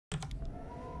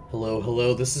Hello,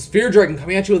 hello, this is Fear Dragon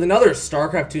coming at you with another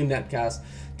StarCraft 2 netcast.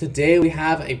 Today we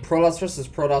have a Protoss versus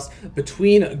Protoss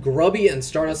between Grubby and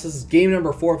Stardust. This is game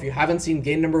number 4. If you haven't seen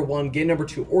game number 1, game number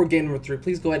 2, or game number 3,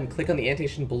 please go ahead and click on the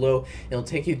annotation below. And it'll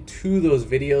take you to those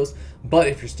videos. But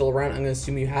if you're still around, I'm going to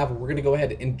assume you have. We're going to go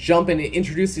ahead and jump in and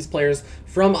introduce these players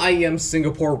from IEM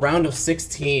Singapore, round of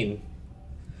 16.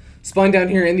 Spawn down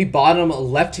here in the bottom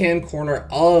left-hand corner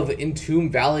of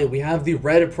Entombed Valley, we have the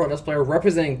red Protoss player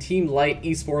representing Team Light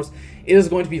Esports. It is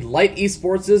going to be Light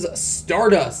Esports'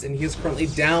 Stardust, and he is currently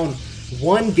down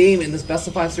one game in this best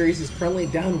of 5 series. He's currently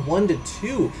down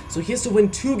 1-2, so he has to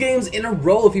win 2 games in a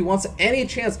row if he wants any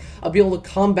chance of being able to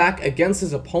come back against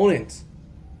his opponent.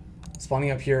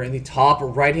 Spawning up here in the top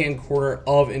right-hand corner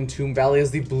of Entombed Valley is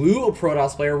the blue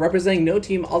Protoss player representing no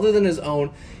team other than his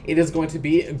own. It is going to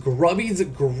be Grubby's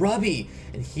Grubby,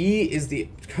 and he is the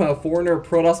foreigner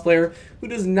Protoss player who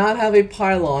does not have a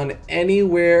pylon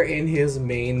anywhere in his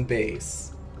main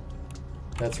base.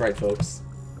 That's right, folks.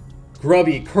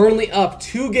 Grubby currently up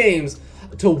 2 games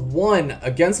to 1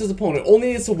 against his opponent.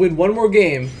 Only needs to win 1 more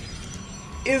game.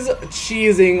 Is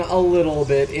cheesing a little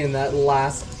bit in that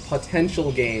last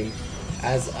potential game.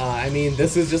 As, I mean,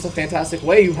 this is just a fantastic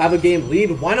way. You have a game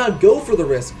lead. Why not go for the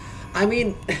risk? I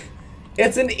mean,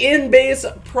 it's an in-base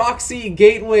proxy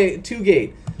gateway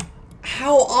 2-gate.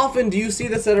 How often do you see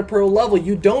this at a pro level?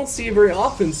 You don't see it very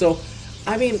often. So,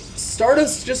 I mean,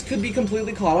 Stardust just could be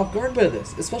completely caught off guard by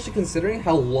this, especially considering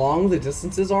how long the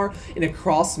distances are in a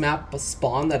cross-map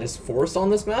spawn that is forced on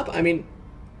this map. I mean,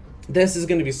 this is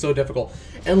going to be so difficult.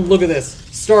 And look at this.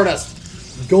 Stardust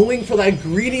going for that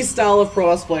greedy style of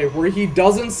Protoss play where he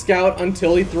doesn't scout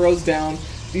until he throws down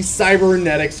the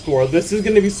cybernetic score. This is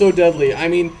going to be so deadly. I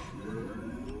mean,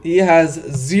 he has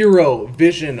zero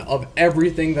vision of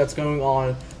everything that's going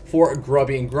on for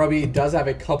Grubby, and Grubby does have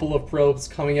a couple of probes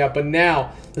coming up, but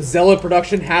now the Zealot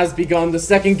production has begun. The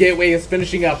second gateway is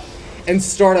finishing up, and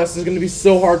Stardust is going to be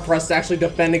so hard pressed to actually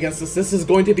defend against this. This is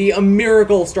going to be a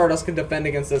miracle if Stardust can defend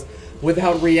against this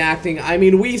without reacting. I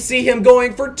mean, we see him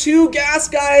going for 2 gas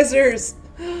geysers.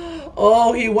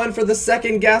 Oh, he went for the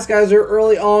second gas geyser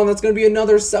early on. That's going to be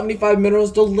another 75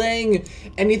 minerals, delaying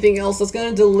anything else. That's going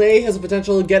to delay his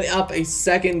potential to get up a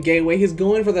second gateway. He's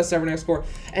going for the cybernetic score,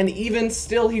 and even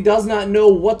still, he does not know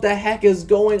what the heck is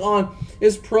going on.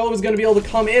 His probe is going to be able to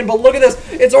come in, but look at this.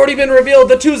 It's already been revealed.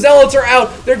 The 2 zealots are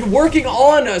out. They're working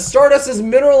on Stardust's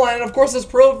mineral line, and of course, this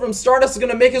probe from Stardust is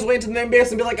going to make his way into the main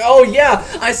base and be like, oh yeah,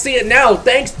 I see it now.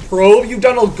 Thanks, probe. You've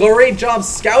done a great job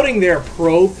scouting there,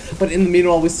 probe. But in the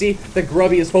meanwhile, we see that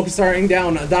Grubby is focusing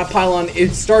down that pylon.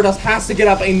 Stardust has to get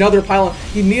up another pylon.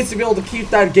 He needs to be able to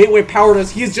keep that gateway powered, as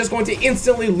he's just going to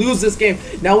instantly lose this game.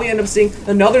 Now we end up seeing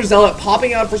another zealot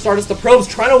popping out for Stardust. The probe's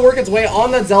trying to work its way on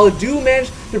that zealot. Do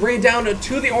manage to bring it down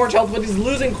to the orange health, but he's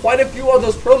losing quite a few of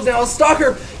those probes now. A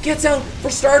Stalker gets out for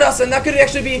Stardust, and that could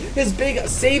actually be his big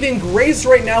saving grace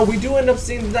right now. We do end up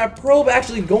seeing that probe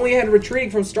actually going ahead and retreating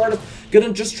from Stardust,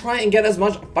 gonna just try and get as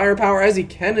much firepower as he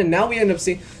can, and now we end up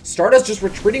seeing Stardust just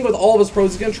retreating with all of his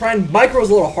probes. He's gonna try and micro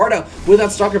his little heart out with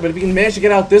that Stalker, but if he can manage to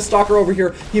get out this Stalker over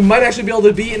here, he might actually be able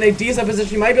to be in a decent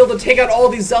position. He might be able to take out all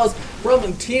of these zealots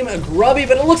from Team Grubby,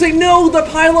 but it looks like no, the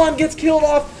pylon gets killed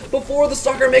off before the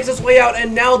Stalker makes its way out,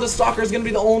 and now the Stalker is going to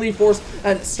be the only force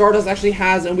that Stardust actually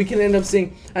has, and we can end up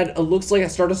seeing that it looks like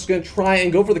Stardust is going to try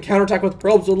and go for the counterattack with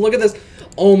probes. So look at this.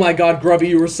 Oh my god, Grubby,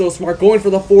 you were so smart. Going for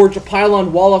the forge, a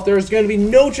pylon wall off. There is going to be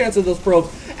no chance of those probes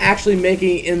actually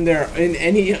making it in there in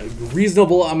any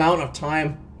reasonable amount of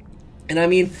time. And I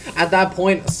mean, at that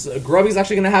point, Grubby's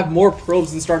actually going to have more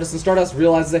probes than Stardust, and Stardust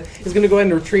realizes that he's going to go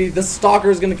ahead and retreat. The Stalker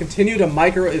is going to continue to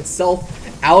micro itself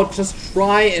out, just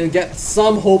try and get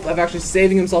some hope of actually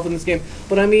saving himself in this game.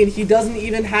 But I mean, he doesn't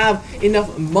even have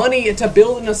enough money to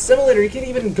build an assimilator. He can't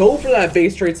even go for that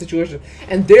base trade situation.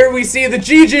 And there we see the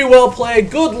GG well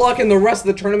played. Good luck in the rest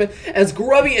of the tournament as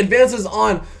Grubby advances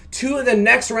on to the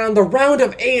next round, the round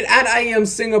of 8 at IEM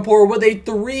Singapore, with a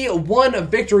 3-1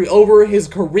 victory over his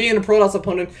Korean Protoss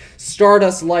opponent,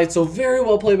 StardustLight. So very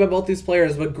well played by both these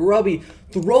players, but Grubby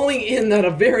throwing in that a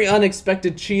very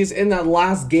unexpected cheese in that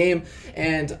last game,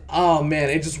 and oh man,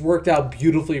 it just worked out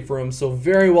beautifully for him. So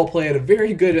very well played, a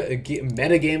very good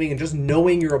metagaming, and just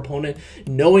knowing your opponent,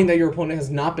 knowing that your opponent has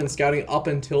not been scouting up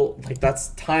until like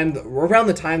that's around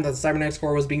the time that the cybernetic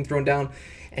score was being thrown down.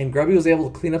 And Grubby was able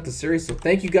to clean up the series. So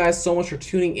thank you guys so much for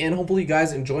tuning in. Hopefully you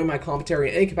guys enjoy my commentary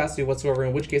in any capacity whatsoever,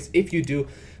 in which case, if you do,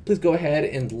 please go ahead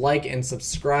and like and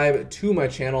subscribe to my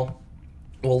channel.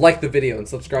 Well, like the video and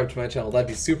subscribe to my channel. That'd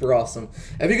be super awesome.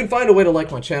 If you can find a way to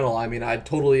like my channel, I mean, I'd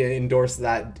totally endorse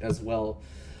that as well.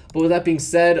 But with that being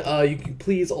said, you can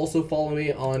please also follow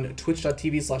me on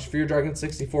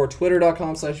twitch.tv/FearDragon64,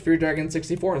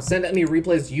 twitter.com/FearDragon64, and send any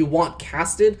replays you want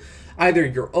casted, either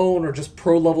your own or just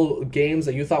pro level games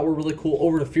that you thought were really cool,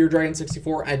 over to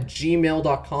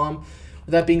feardragon64@gmail.com.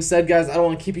 With that being said, guys, I don't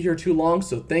want to keep you here too long,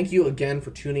 so thank you again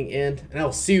for tuning in, and I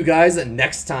will see you guys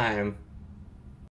next time.